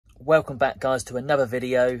Welcome back, guys, to another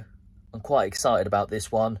video. I'm quite excited about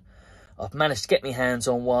this one. I've managed to get my hands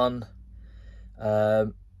on one.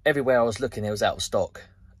 Everywhere I was looking, it was out of stock.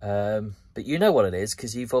 But you know what it is,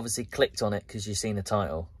 because you've obviously clicked on it because you've seen the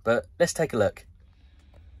title. But let's take a look.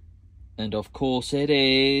 And of course it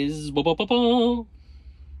is the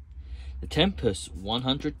Tempest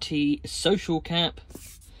 100T Social Cap.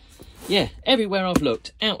 Yeah, everywhere I've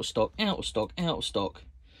looked, out of stock, out of stock, out of stock.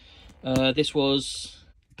 This was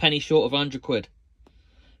a penny short of 100 quid.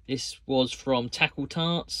 This was from Trakker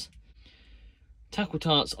Tarts. Trakker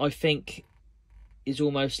Tarts, I think, is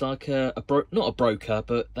almost like not a broker,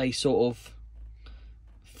 but they sort of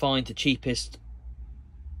find the cheapest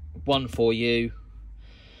one for you.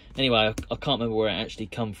 Anyway, I can't remember where it actually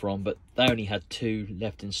come from, but they only had 2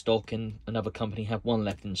 left in stock, and another company had 1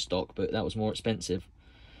 left in stock, but that was more expensive.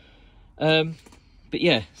 But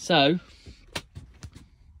yeah, so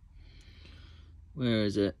where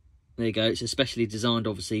is it? There you go. It's especially designed,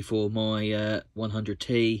 obviously, for my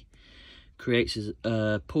 100T. Creates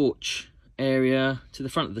a porch area to the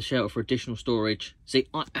front of the shelter for additional storage. See,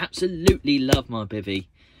 I absolutely love my bivvy,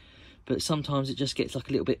 but sometimes it just gets like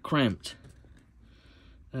a little bit cramped.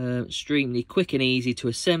 Extremely quick and easy to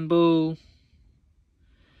assemble.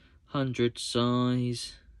 100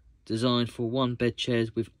 size. Designed for 1 bed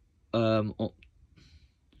chairs with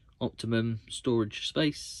optimum storage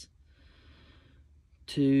space.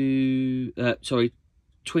 Twin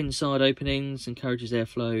side openings, encourages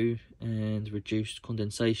airflow and reduced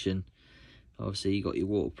condensation. Obviously you got your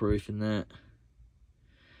waterproof in that.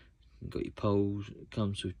 You've got your poles. It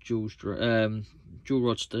comes with dual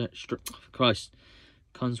rod Christ.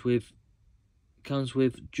 Comes with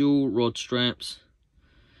dual rod straps.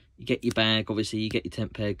 You get your bag, obviously you get your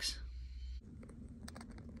tent pegs.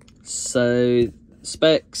 So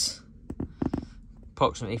specs,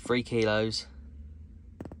 approximately 3 kilos.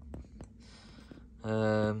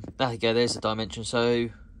 There you go, there's the dimension. So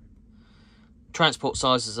transport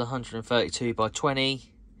size is 132 by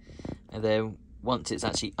 20, and then once it's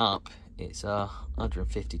actually up, it's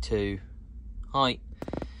 152 height,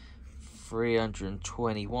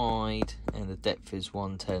 320 wide, and the depth is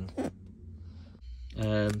 110.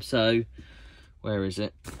 So where is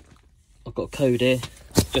it? I've got a code here,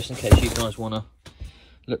 just in case you guys want to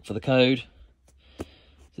look for the code.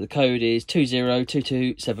 So the code is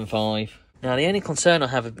 202275. Now, the only concern I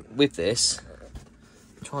have with this,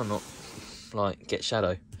 try not like get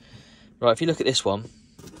shadow. Right, if you look at this one,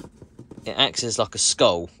 it acts as like a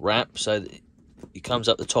skull wrap, so it comes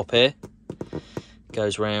up the top here,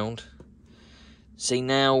 goes round. See,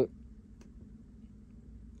 now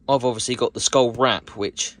I've obviously got the skull wrap,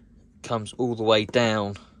 which comes all the way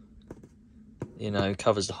down, you know,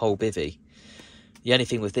 covers the whole bivvy. The only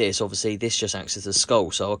thing with this, obviously, this just acts as a skull,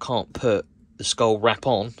 so I can't put the skull wrap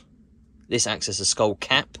on. This acts as a skull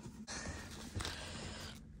cap.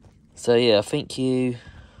 So yeah, I think you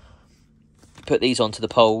put these onto the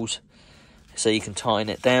poles so you can tighten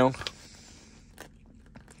it down.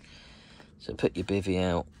 So put your bivvy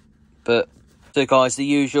out. But so guys, the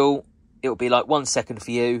usual, it'll be like 1 second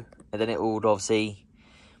for you, and then it will obviously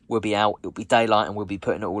will be out, it'll be daylight, and we'll be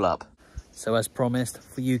putting it all up. So as promised,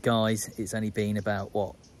 for you guys, it's only been about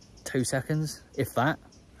what, 2 seconds, if that.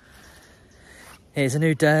 Here's a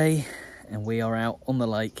new day, and we are out on the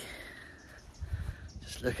lake.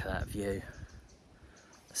 Just look at that view.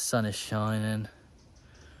 The sun is shining.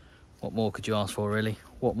 What more could you ask for, really?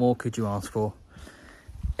 What more could you ask for?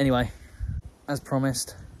 Anyway, as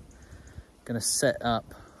promised, gonna set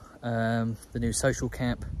up the new social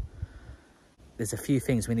camp. There's a few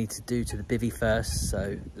things we need to do to the bivvy first,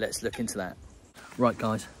 so let's look into that. Right,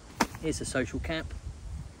 guys, here's the social camp.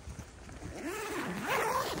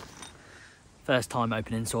 First time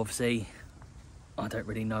opening, so obviously I don't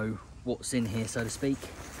really know what's in here, so to speak.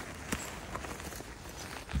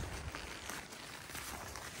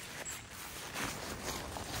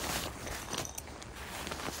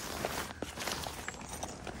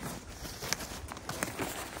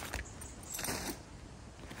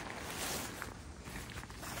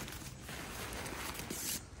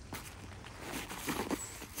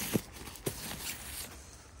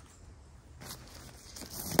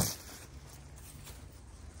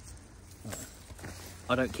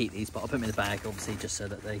 I don't keep these, but I'll put them in the bag, obviously, just so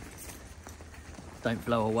that they don't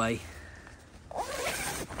blow away.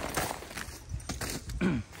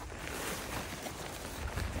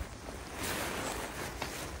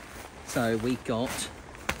 So we got,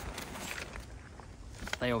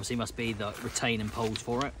 they obviously must be the retaining poles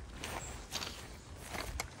for it.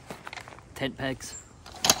 Tent pegs.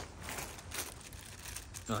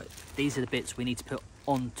 Right, these are the bits we need to put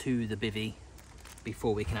onto the bivvy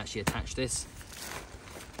before we can actually attach this.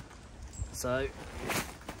 So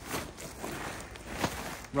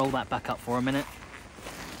roll that back up for a minute,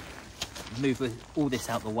 move all this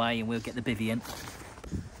out the way, and we'll get the bivvy in.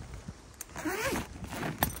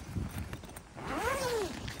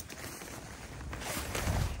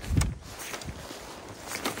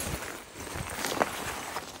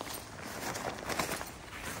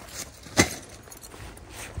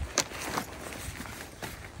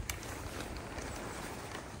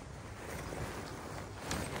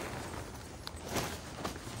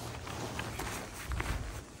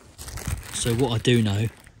 So what I do know,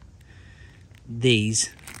 these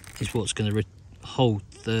is what's going to hold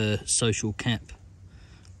the social cap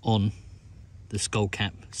on the skull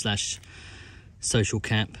cap slash social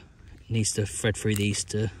cap. It needs to thread through these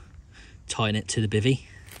to tighten it to the bivvy.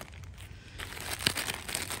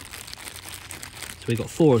 So we've got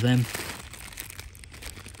 4 of them.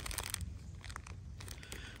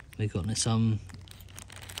 We've got some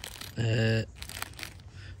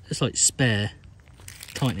just like spare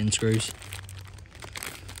tightening screws.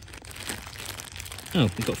 Oh,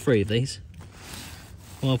 we've got 3 of these.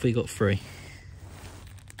 Why have we got 3?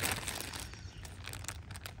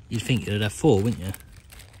 You'd think you'd have 4, wouldn't you?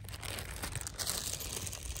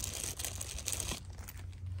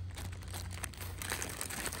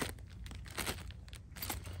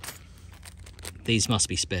 These must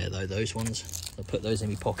be spare though, those ones. I'll put those in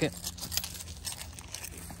my pocket.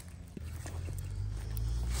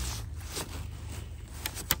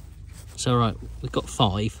 So right, we've got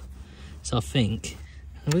 5. So I think,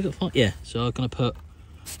 have we got 5? Yeah, so I'm going to put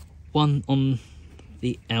 1 on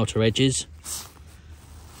the outer edges.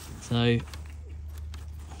 So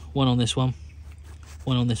 1 on this one,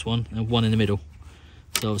 1 on this one, and 1 in the middle.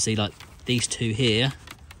 So obviously like these 2 here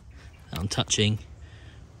that I'm touching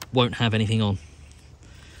won't have anything on.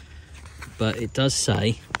 But it does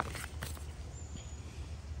say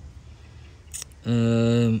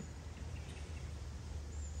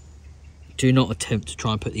do not attempt to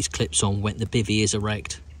try and put these clips on when the bivvy is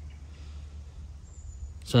erect.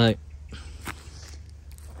 So,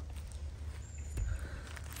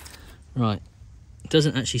 right, it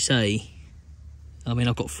doesn't actually say, I mean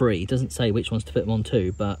I've got 3, it doesn't say which ones to put them on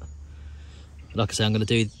to, but like I say, I'm going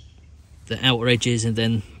to do the outer edges and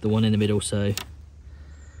then the one in the middle. So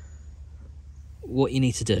what you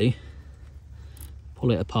need to do, pull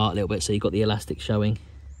it apart a little bit so you've got the elastic showing,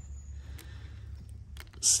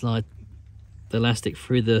 slide the elastic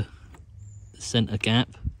through the center gap,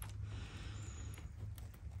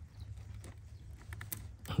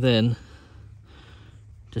 then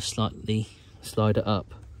just slightly slide it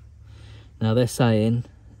up. Now they're saying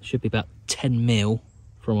it should be about 10 mil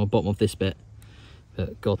from the bottom of this bit,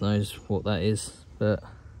 but God knows what that is, but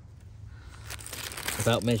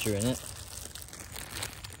without measuring it.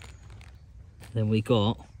 Then we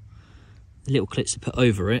got little clips to put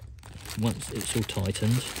over it once it's all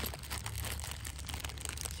tightened.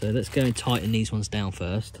 So let's go and tighten these ones down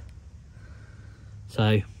first.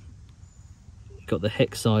 So got the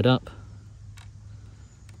hex side up.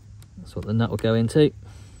 That's what the nut will go into.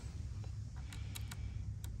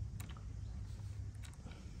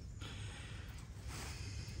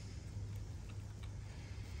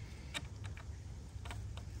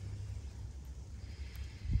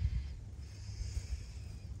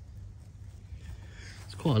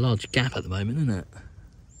 It's quite a large gap at the moment, isn't it?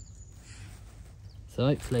 So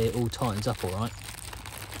hopefully it all tightens up all right.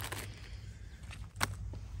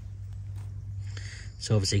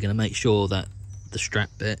 So obviously going to make sure that the strap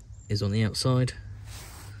bit is on the outside.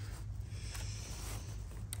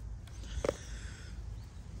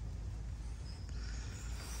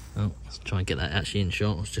 Oh, let's try and get that actually in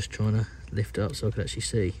shot. I was just trying to lift it up so I could actually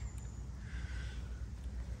see.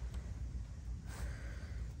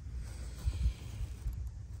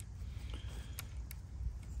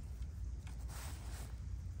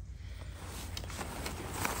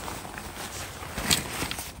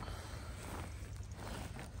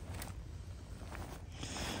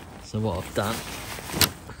 So what I've done,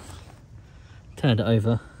 turned it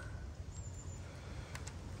over,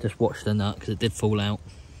 just watch the nut because it did fall out.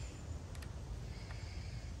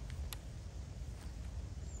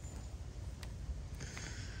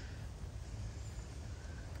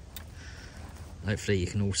 Hopefully you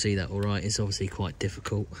can all see that all right. It's obviously quite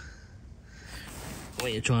difficult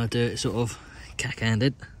when you're trying to do it sort of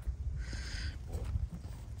cack-handed.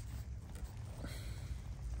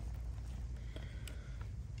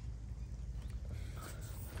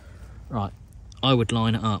 Right, I would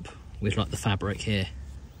line it up with like the fabric here.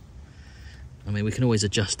 I mean, we can always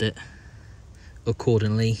adjust it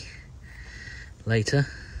accordingly later.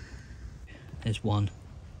 There's one.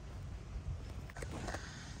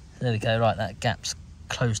 There we go. Right, that gap's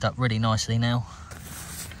closed up really nicely now.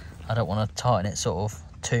 I don't want to tighten it sort of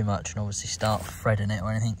too much and obviously start threading it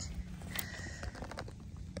or anything.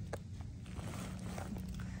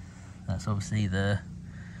 That's obviously the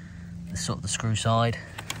sort of the screw side.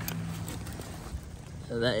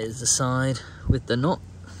 So that is the side with the knot.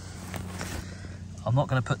 I'm not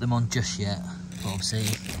going to put them on just yet, but obviously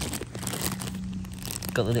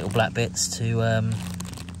got the little black bits to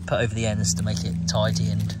put over the ends to make it tidy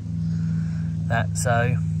and that.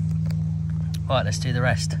 So right, let's do the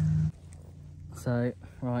rest. So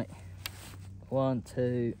right, 1,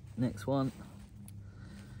 2, next one.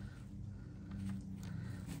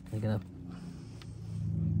 We're going to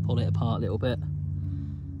pull it apart a little bit,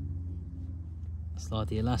 slide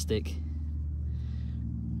the elastic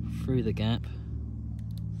through the gap.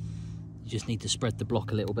 You just need to spread the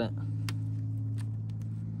block a little bit.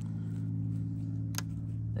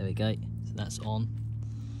 There we go, so that's on.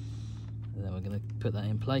 And then we're going to put that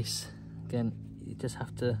in place. Again, you just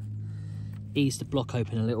have to ease the block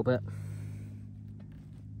open a little bit.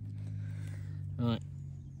 Right,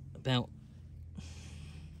 about,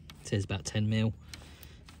 it says about 10 mil.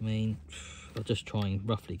 I mean, I'll just try and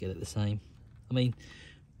roughly get it the same. I mean,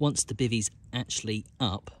 once the bivvy's actually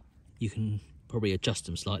up, you can probably adjust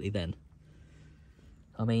them slightly then.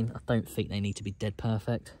 I mean, I don't think they need to be dead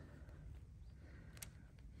perfect.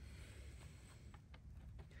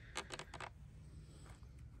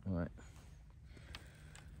 Right.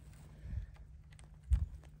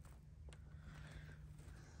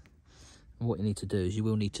 And what you need to do is you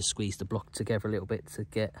will need to squeeze the block together a little bit to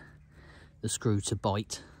get the screw to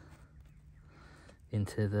bite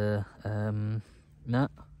into the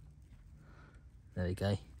nut. There we go.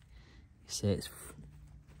 You see it's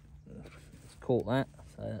caught that,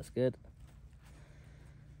 so that's good.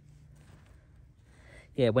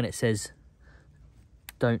 Yeah, when it says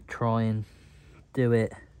don't try and do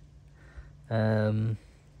it when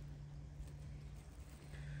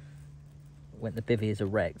the bivvy is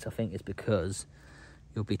erect, I think it's because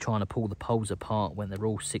you'll be trying to pull the poles apart when they're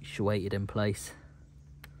all situated in place.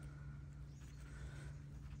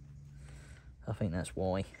 I think that's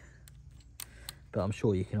why. But I'm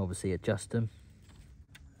sure you can obviously adjust them.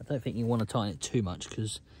 I don't think you want to tighten it too much,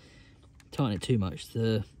 because tighten it too much,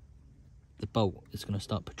 the bolt is going to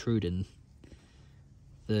start protruding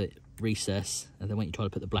the recess, and then when you try to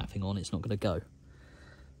put the black thing on, it's not going to go.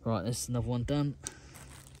 Right, there's another one done.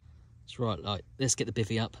 That's right, like, let's get the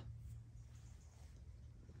bivvy up.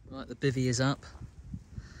 Right, the bivvy is up.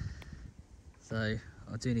 So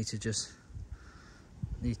I do need to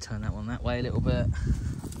turn that one that way a little bit.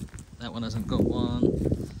 That one hasn't got one.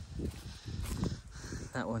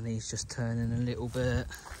 That one needs just turning a little bit.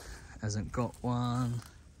 Hasn't got one.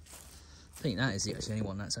 I think that is the only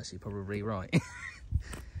one that's actually probably right.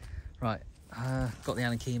 Right, got the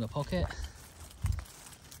Allen key in my pocket.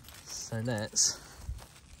 So let's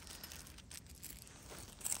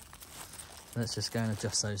just go and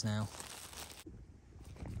adjust those now.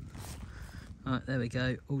 Right, there we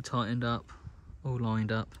go, all tightened up, all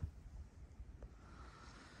lined up.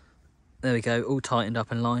 There we go, all tightened up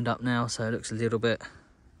and lined up now, so it looks a little bit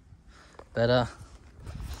better.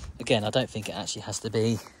 Again, I don't think it actually has to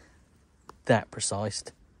be that precise.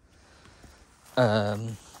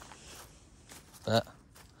 But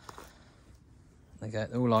there we go,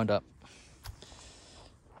 they're all lined up.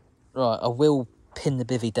 Right, I will pin the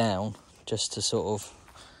bivvy down just to sort of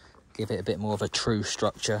give it a bit more of a true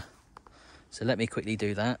structure. So let me quickly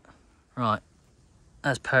do that. Right,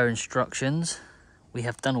 as per instructions, we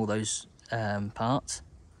have done all those parts.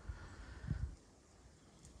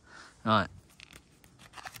 Right,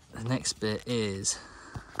 the next bit is,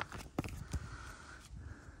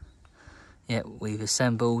 yeah, we've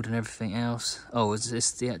assembled and everything else. Oh, is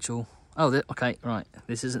this the actual, oh, okay, right,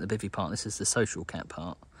 this isn't the bivvy part, this is the social cap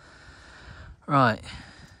part. Right,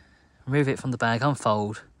 remove it from the bag,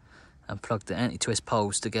 unfold, and plug the anti-twist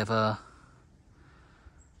poles together.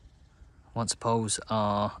 Once the poles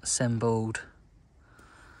are assembled,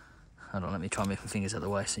 hold on, let me try and move my fingers out of the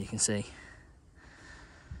way so you can see.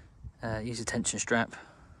 Use a tension strap,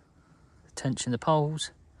 tension the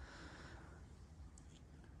poles.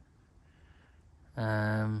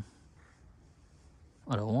 I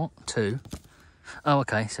don't want two. Oh,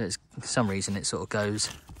 okay, so it's, for some reason it sort of goes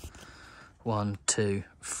 1, 2,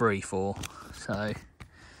 3, 4. So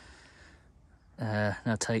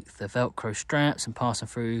now take the Velcro straps and pass them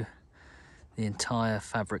through the entire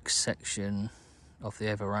fabric section of the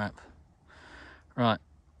overwrap. Right,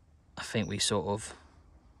 I think we sort of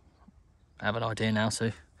have an idea now,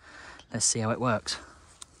 so let's see how it works.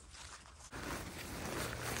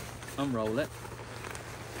 unroll it.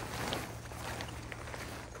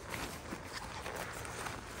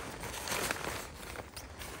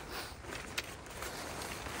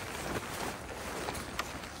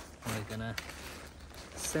 We're gonna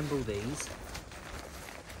assemble these.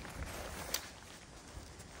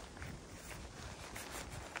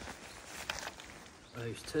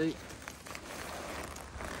 Those two.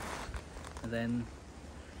 And then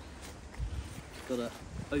got to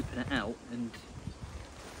open it out and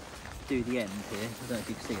do the end here. I don't know if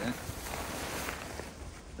you can see that.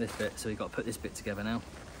 This bit, so we've got to put this bit together now.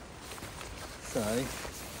 So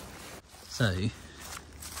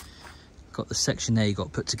got the section there you got to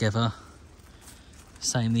put together.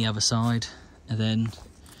 Same the other side, and then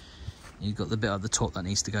you've got the bit at the top that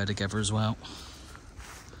needs to go together as well.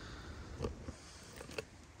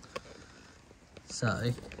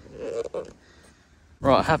 So,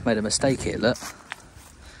 right, I have made a mistake here, look.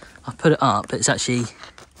 I put it up, but it's actually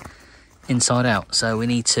inside out, so we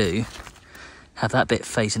need to have that bit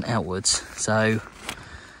facing outwards. So, I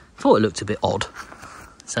thought it looked a bit odd.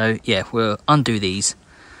 So, yeah, we'll undo these,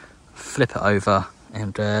 flip it over,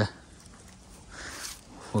 and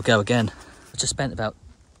we'll go again. I just spent about,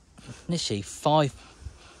 literally 5-10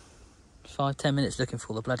 minutes looking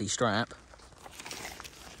for the bloody strap.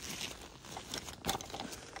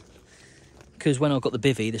 Because when I got the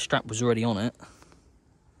bivvy, the strap was already on it.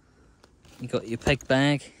 You got your peg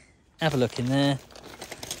bag, have a look in there,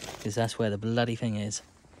 because that's where the bloody thing is.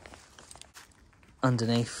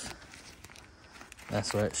 Underneath,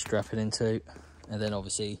 that's where it's strapping into, and then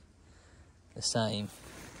obviously the same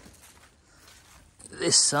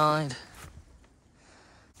this side.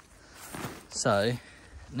 So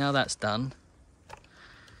now that's done,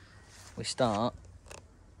 we start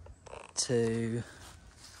to,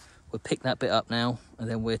 we'll pick that bit up now, and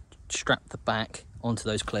then we'll strap the back onto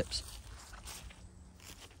those clips.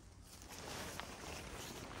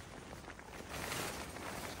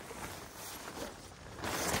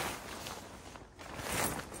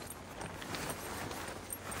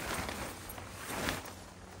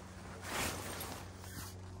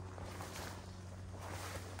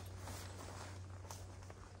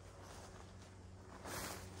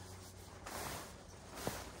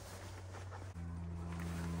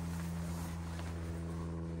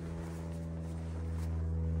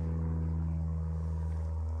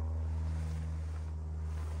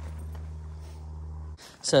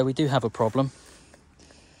 So we do have a problem,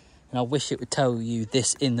 and I wish it would tell you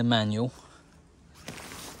this in the manual.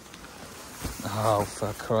 Oh,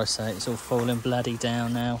 for Christ's sake, it's all falling bloody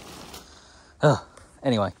down now. Oh,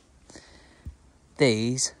 anyway,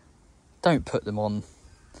 these, don't put them on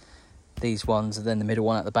these ones and then the middle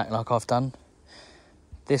one at the back like I've done.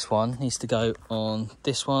 This one needs to go on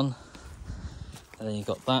this one, and then you've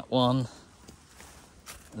got that one,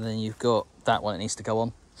 and then you've got that one that needs to go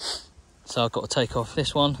on. So I've got to take off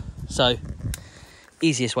this one. So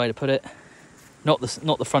easiest way to put it, not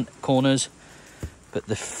the front corners, but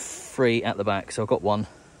the three at the back. So I've got one.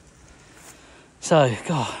 So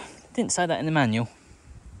God, didn't say that in the manual.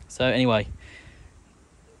 So anyway,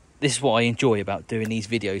 this is what I enjoy about doing these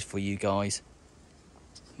videos for you guys.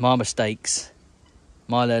 My mistakes,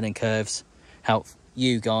 my learning curves, help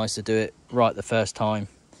you guys to do it right the first time.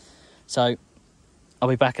 So I'll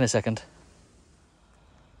be back in a second.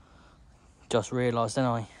 Just realised, didn't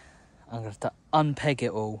I? I'm going to have to unpeg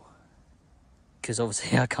it all, because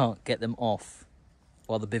obviously I can't get them off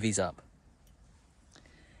while the bivvy's up.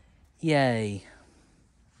 Yay.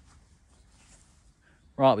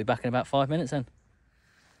 Right, I'll be back in about 5 minutes then.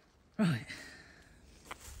 Right.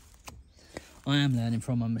 I am learning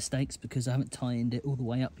from my mistakes because I haven't tightened it all the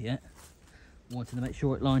way up yet. I wanted to make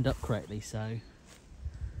sure it lined up correctly, so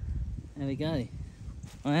there we go.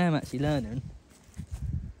 I am actually learning.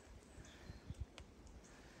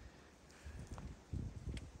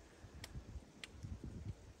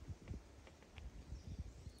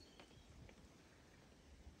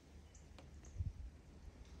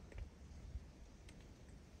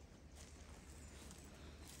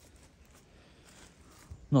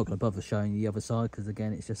 I'm not going to bother showing you the other side because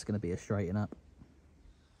again it's just going to be a straighten up.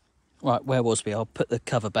 Right, where was we? I'll put the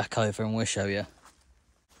cover back over and we'll show you.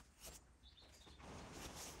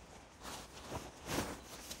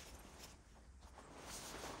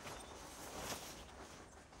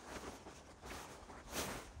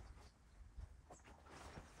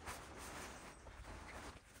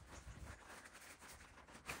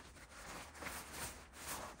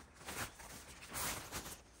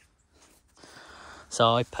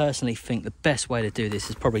 So I personally think the best way to do this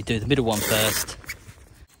is probably do the middle one first. So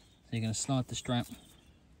you're going to slide the strap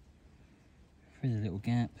through the little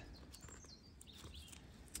gap.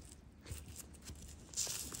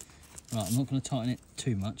 Right, I'm not going to tighten it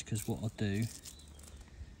too much because what I'll do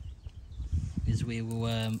is we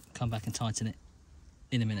will come back and tighten it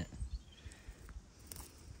in a minute.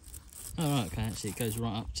 Alright, okay, actually it goes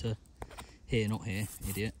right up to here, not here,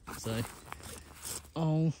 idiot. So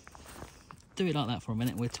I'll do it like that for a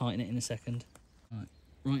minute, we'll tighten it in a second.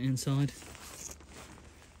 Right hand side.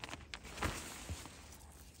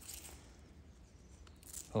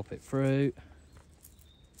 Pop it through.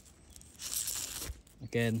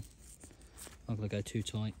 Again, I'm going to go too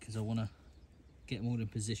tight because I want to get them all in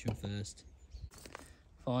position first.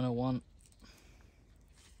 Final one.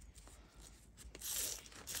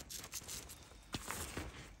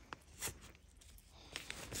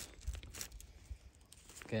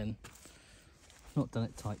 Again, not done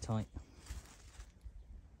it tight.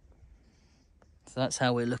 So that's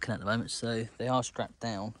how we're looking at the moment. So they are strapped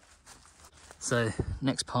down. So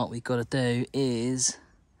next part we've got to do is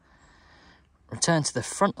return to the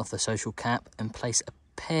front of the social cap and place a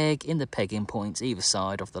peg in the pegging points either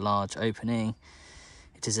side of the large opening.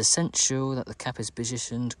 It is essential that the cap is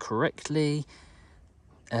positioned correctly.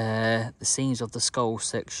 The seams of the skull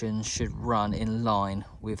section should run in line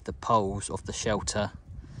with the poles of the shelter.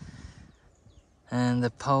 And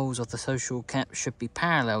the poles of the social cap should be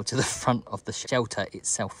parallel to the front of the shelter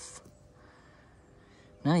itself.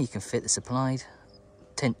 Now you can fit the supplied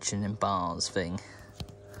tension and bars thing.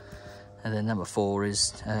 And then number 4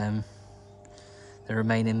 is the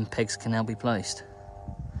remaining pegs can now be placed.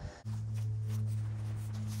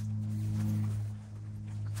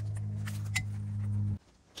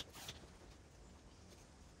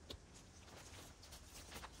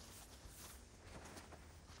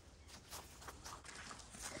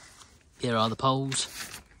 Here are the poles.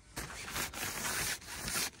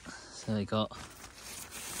 So we got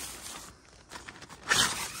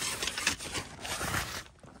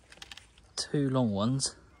two long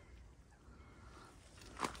ones.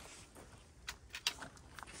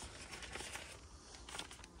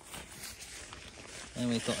 And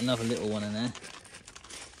we've got another little one in there.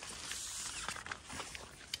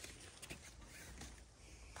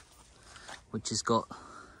 Which has got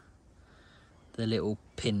the little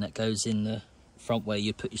pin that goes in the front where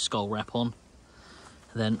you put your skull wrap on.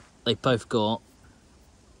 And then they've both got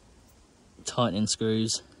tightening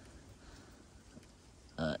screws,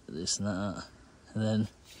 this and that, and then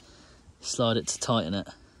slide it to tighten it.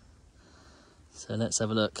 So let's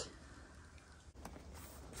have a look.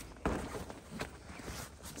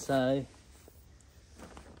 So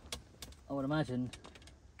I would imagine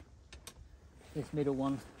this middle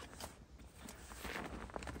one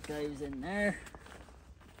goes in there.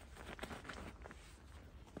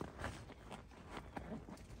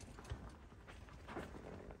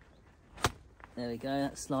 There we go,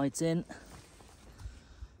 that slides in.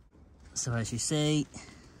 So as you see,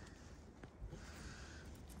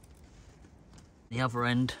 the other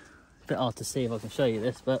end, a bit hard to see if I can show you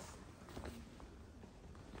this, but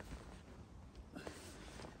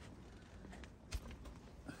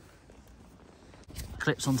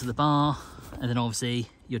clips onto the bar, and then obviously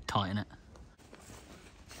you'd tighten it.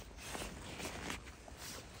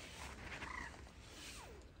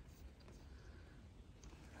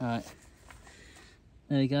 Alright,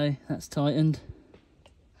 there we go, that's tightened.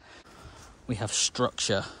 We have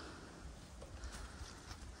structure.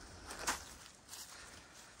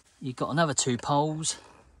 You've got another 2 poles,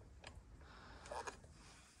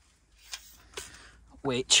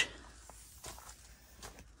 which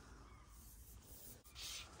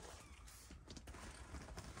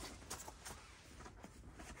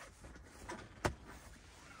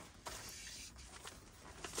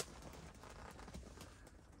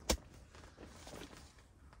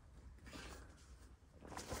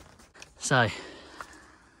so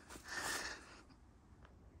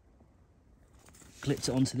clips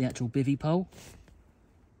it onto the actual bivvy pole.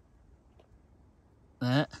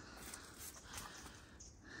 There.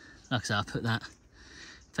 Like I said, I'll put that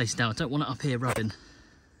face down. I don't want it up here rubbing.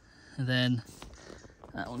 And then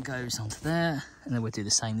that one goes onto there, and then we'll do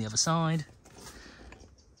the same the other side.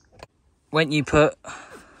 When you put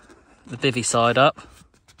the bivvy side up,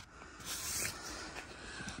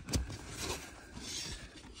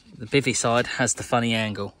 the bivvy side has the funny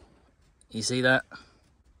angle. You see that?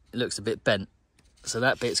 It looks a bit bent. So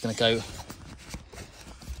that bit's going to go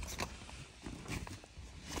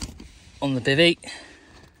on the bivvy.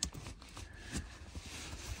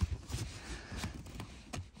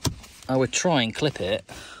 I would try and clip it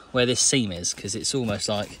where this seam is, because it's almost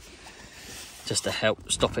like just to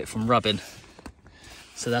help stop it from rubbing.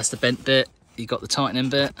 So that's the bent bit. You've got the tightening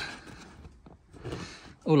bit.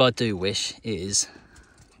 All I do wish is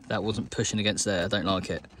that wasn't pushing against there. I don't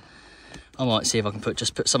like it. I might see if I can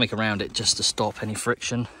just put something around it just to stop any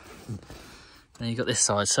friction. Then you've got this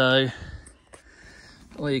side, so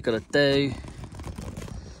all you've got to do,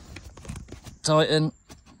 tighten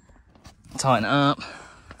it up.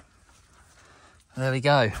 There we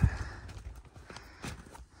go.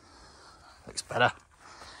 Looks better.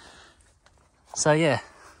 So yeah,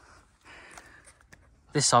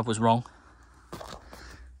 this side was wrong.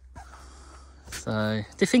 So I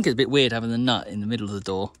do think it's a bit weird having the nut in the middle of the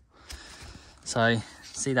door. So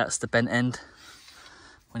see, that's the bent end.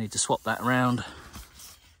 We need to swap that around.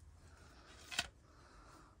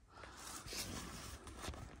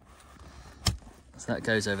 So that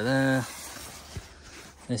goes over there.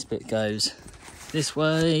 This bit goes this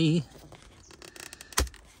way.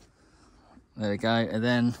 There we go. And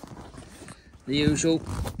then the usual.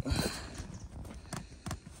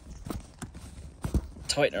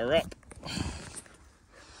 Tighten her up.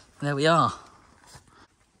 There we are.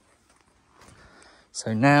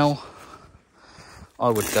 So now I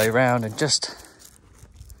would go round and just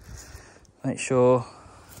make sure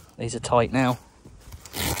these are tight now.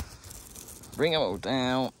 Bring them all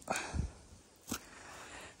down.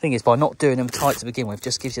 Thing is, by not doing them tight to begin with,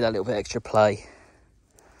 just gives you that little bit extra play.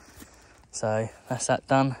 So that's that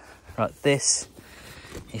done. Right, this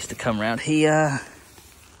needs to come round here.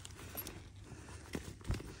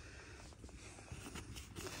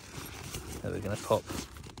 So we're going to pop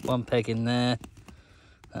one peg in there,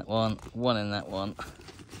 that one in that one.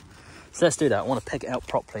 So let's do that. I want to peg it out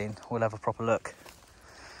properly and we'll have a proper look.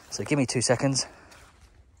 So give me 2 seconds.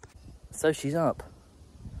 So she's up.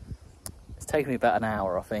 It's taken me about an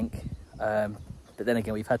hour, I think. But then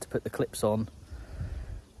again, we've had to put the clips on,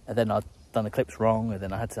 and then I'd done the clips wrong, and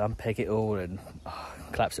then I had to unpeg it all and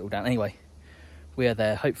collapse it all down. Anyway, we are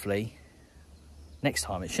there. Hopefully, next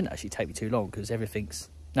time it shouldn't actually take me too long, because everything's,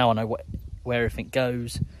 now I know where everything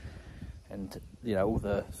goes, and you know, all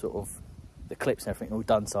the sort of the clips and everything all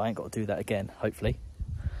done, so I ain't got to do that again, hopefully.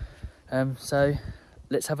 So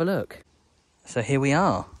let's have a look. So here we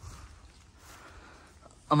are.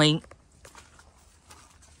 I mean,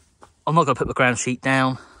 I'm not going to put the ground sheet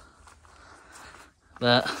down,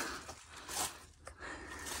 but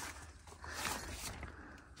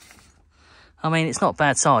I mean, it's not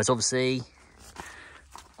bad size. Obviously,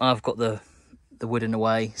 I've got the wood in the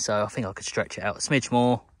way, so I think I could stretch it out a smidge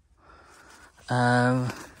more.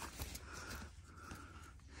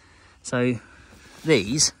 So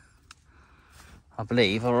these, I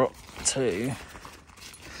believe, are up to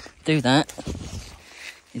do that.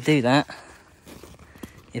 You do that.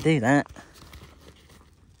 You do that.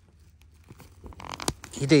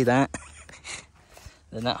 You do that.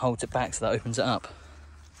 Then that holds it back, so that opens it up.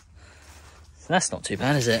 So that's not too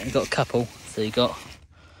bad, is it? You've got a couple. So you've got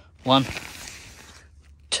 1,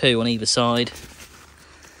 2 on either side.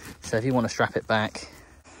 So if you want to strap it back.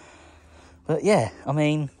 But yeah, I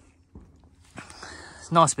mean,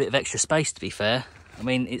 it's a nice bit of extra space, to be fair. I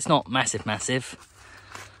mean, it's not massive.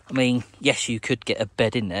 I mean, yes, you could get a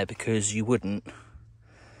bed in there, because you wouldn't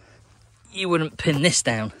pin this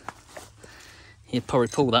down. You'd probably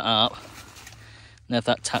pull that up and have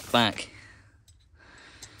that tucked back.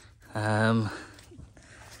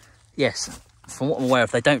 Yes, from what I'm aware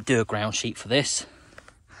of, they don't do a ground sheet for this,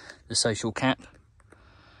 the Social Cap.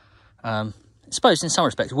 I suppose in some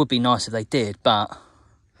respects it would be nice if they did, but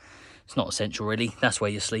it's not essential really. That's where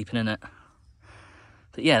you're sleeping, in it.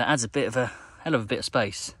 But yeah, that adds a hell of a bit of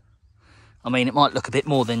space. I mean, it might look a bit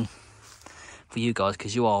more than for you guys,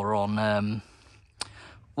 because you are on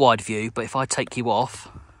wide view, but if I take you off,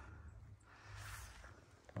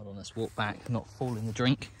 hold on, let's walk back, not fall in the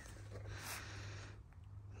drink.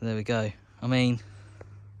 There we go. I mean,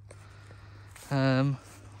 what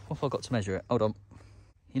have I got to measure it? Hold on.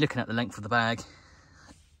 You're looking at the length of the bag,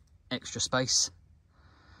 extra space.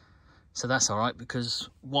 So that's all right, because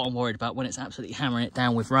what I'm worried about when it's absolutely hammering it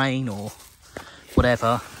down with rain or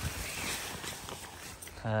whatever,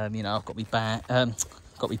 you know, I've got me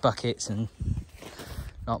buckets and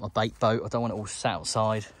like my bait boat. I don't want it all sat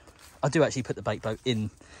outside. I do actually put the bait boat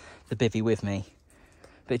in the bivvy with me,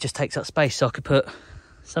 but it just takes up space, so I could put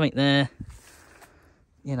something there,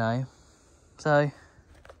 you know. So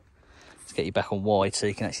let's get you back on wide so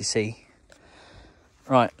you can actually see.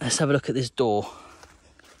 Right, let's have a look at this door.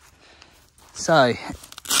 So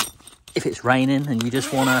if it's raining and you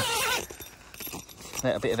just want to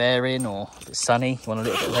let a bit of air in, or if it's sunny, you want a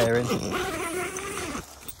little bit of air in.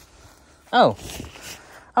 Oh,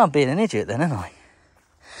 I'm being an idiot then, aren't I?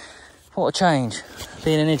 What a change,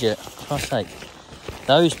 being an idiot, for Christ's sake.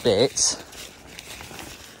 Those bits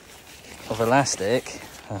of elastic,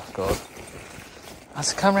 oh God, I have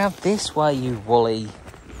to come around this way, you wally.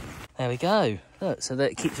 There we go. Look, so that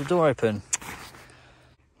it keeps the door open.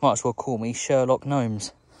 Might as well call me Sherlock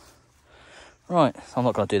Gnomes. Right, I'm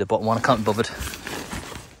not going to do the bottom one. I can't be bothered.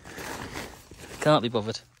 Can't be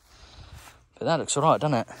bothered. But that looks alright,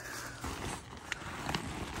 doesn't it?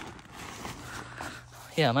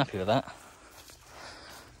 Yeah, I'm happy with that.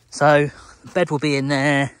 So, the bed will be in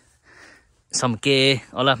there. Some gear.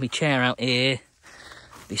 I'll have my chair out here.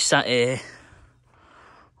 Be sat here.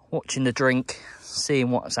 Watching the drink. Seeing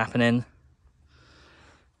what's happening.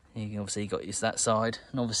 You can obviously got used to that side.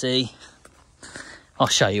 And obviously, I'll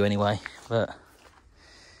show you anyway. But,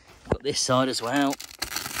 got this side as well.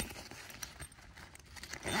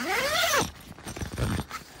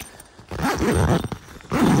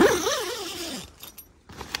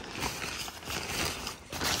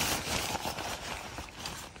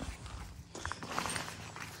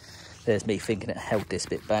 There's me thinking it held this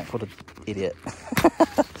bit back. What an idiot.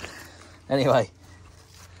 Anyway.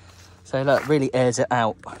 So look, really airs it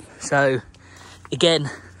out. So,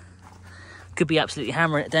 again, could be absolutely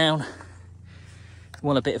hammering it down.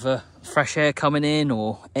 Want a bit of a fresh air coming in,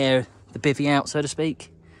 or air the bivvy out, so to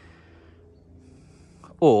speak.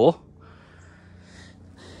 Or,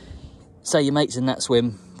 say your mate's in that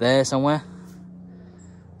swim there somewhere.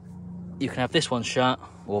 You can have this one shut,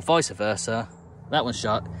 or vice versa. That one's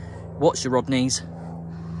shut. Watch your Rodneys.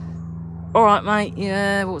 All right, mate,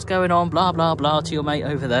 yeah, what's going on? Blah, blah, blah to your mate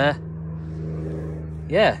over there.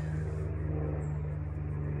 Yeah.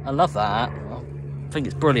 I love that. I think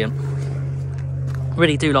it's brilliant.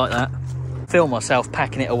 Really do like that. Film myself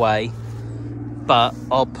packing it away, but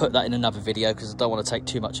I'll put that in another video because I don't want to take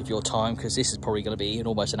too much of your time, because this is probably going to be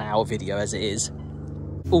almost an hour video as it is.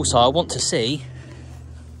 Also, I want to see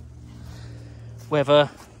whether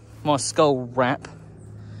my skull wrap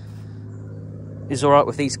is all right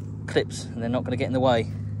with these clips and they're not going to get in the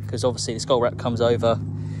way, because obviously the skull wrap comes over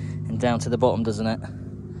and down to the bottom, doesn't it?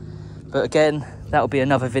 But again, that'll be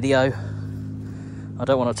another video. I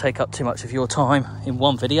don't want to take up too much of your time in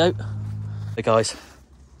one video. So guys,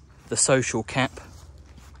 the Social Cap,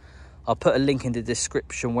 I'll put a link in the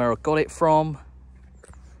description where I got it from.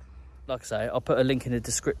 Like I say, I'll put a link in the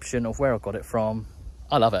description of where I got it from.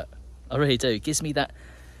 I love it, I really do. It gives me that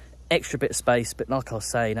extra bit of space, but like I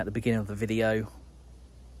was saying at the beginning of the video,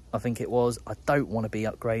 I think it was, I don't want to be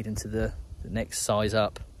upgrading to the next size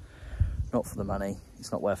up. Not for the money,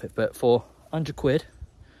 it's not worth it, but for 100 quid,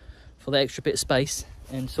 for the extra bit of space,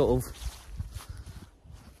 and sort of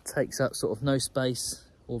takes up sort of no space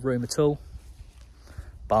or room at all.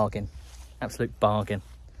 Bargain, absolute bargain.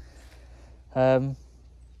 So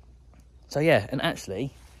yeah, and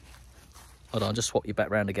actually, hold on, I'll just swap you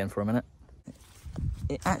back round again for a minute.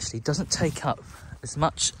 It actually doesn't take up as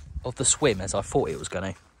much of the swim as I thought it was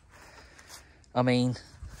going to. I mean,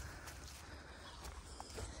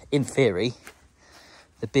 in theory,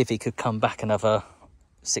 the bivvy could come back another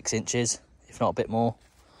 6 inches, if not a bit more.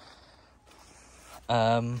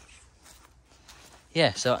 Yeah,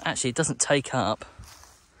 so actually it doesn't take up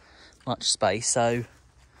much space. So,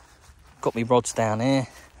 got me rods down here.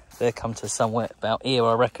 They come to somewhere about here,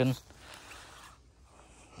 I reckon.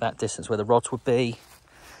 That distance where the rods would be.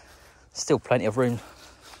 Still plenty of room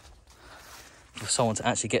for someone to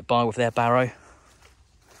actually get by with their barrow.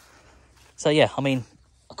 So yeah, I mean,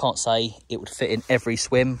 I can't say it would fit in every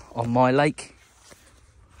swim on my lake,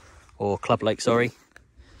 or club lake, sorry.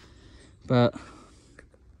 But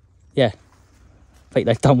yeah, I think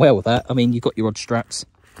they've done well with that. I mean, you've got your rod straps.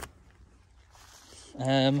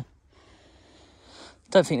 Don't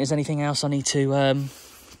think there's anything else I need to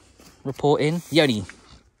report in. The only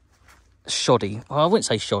shoddy, well, I wouldn't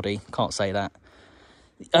say shoddy, can't say that.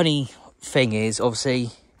 The only thing is, obviously,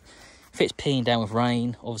 if it's peeing down with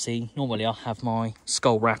rain, obviously, normally I'll have my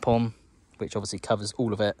skull wrap on, which obviously covers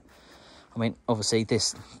all of it. I mean, obviously,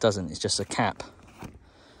 this doesn't, it's just a cap.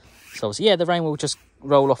 So, obviously, yeah, the rain will just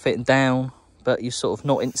roll off it and down, but you're sort of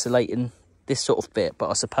not insulating this sort of bit. But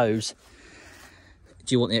I suppose,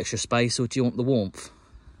 do you want the extra space or do you want the warmth?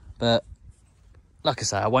 But, like I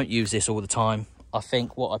say, I won't use this all the time. I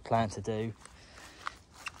think what I plan to do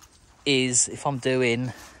is, if I'm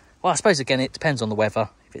doing, well, I suppose again it depends on the weather.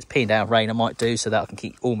 If it's peeing down rain, I might do, so that I can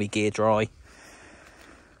keep all my gear dry.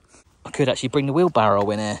 I could actually bring the wheelbarrow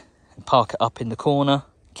in here and park it up in the corner,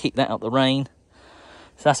 keep that out the rain.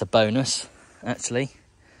 So that's a bonus, actually.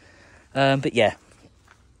 But yeah,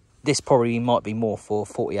 this probably might be more for a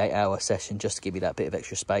 48-hour session, just to give you that bit of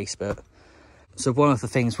extra space. But so one of the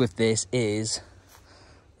things with this is,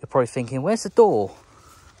 you're probably thinking, where's the door?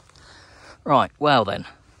 Right, well then,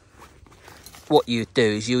 what you'd do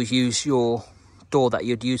is you'd use your door that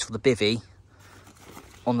you'd use for the bivvy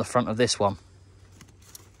on the front of this one.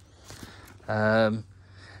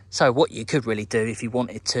 So what you could really do if you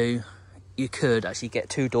wanted to, you could actually get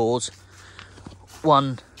 2 doors,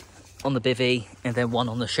 one on the bivvy and then one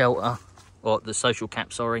on the shelter, or the social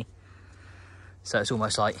cap, sorry. So it's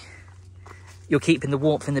almost like you're keeping the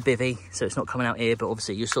warmth in the bivvy, so it's not coming out here, but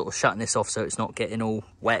obviously you're sort of shutting this off so it's not getting all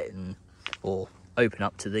wet and or open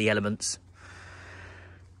up to the elements.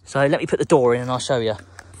 So let me put the door in and I'll show you.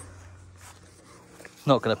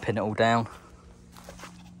 Not going to pin it all down.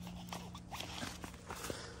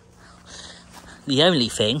 The only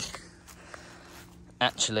thing,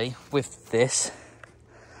 actually, with this,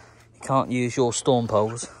 you can't use your storm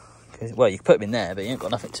poles. Well, you can put them in there, but you ain't got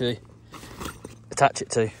nothing to attach it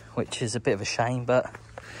to, which is a bit of a shame. But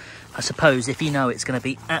I suppose if you know it's going to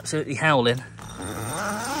be absolutely howling,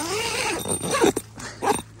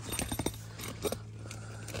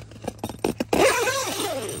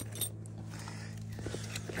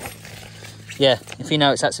 yeah, if you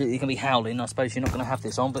know it's absolutely going to be howling, I suppose you're not going to have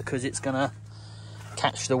this on because it's going to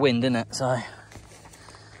catch the wind, isn't it? So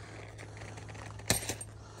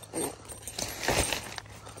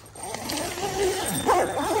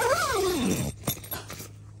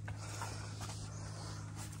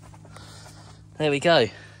there we go.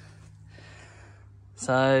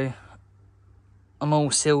 So I'm all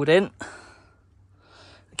sealed in.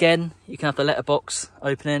 Again, you can have the letterbox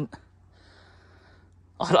opening.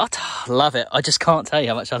 I love it. I just can't tell you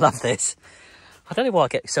how much I love this. I don't know why I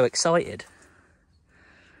get so excited.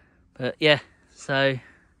 But yeah, so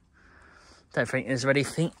don't think there's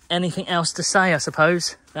anything else to say, I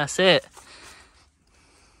suppose. That's it.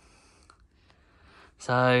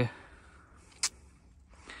 So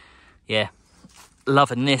yeah,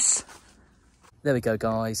 loving this. There we go,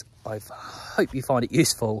 guys. I hope you find it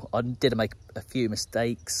useful. I did make a few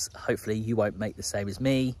mistakes. Hopefully you won't make the same as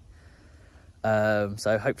me.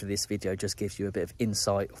 So hopefully this video just gives you a bit of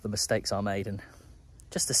insight of the mistakes I made and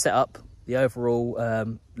just to set up the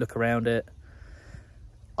overall look around it.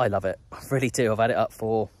 I love it. I really do. I've had it up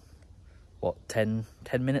for, what, 10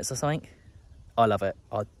 minutes or something? I love it.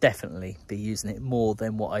 I'll definitely be using it more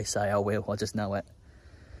than what I say I will. I just know it.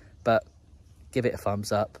 But give it a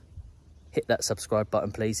thumbs up. Hit that subscribe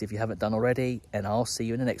button, please, if you haven't done already. And I'll see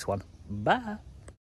you in the next one. Bye.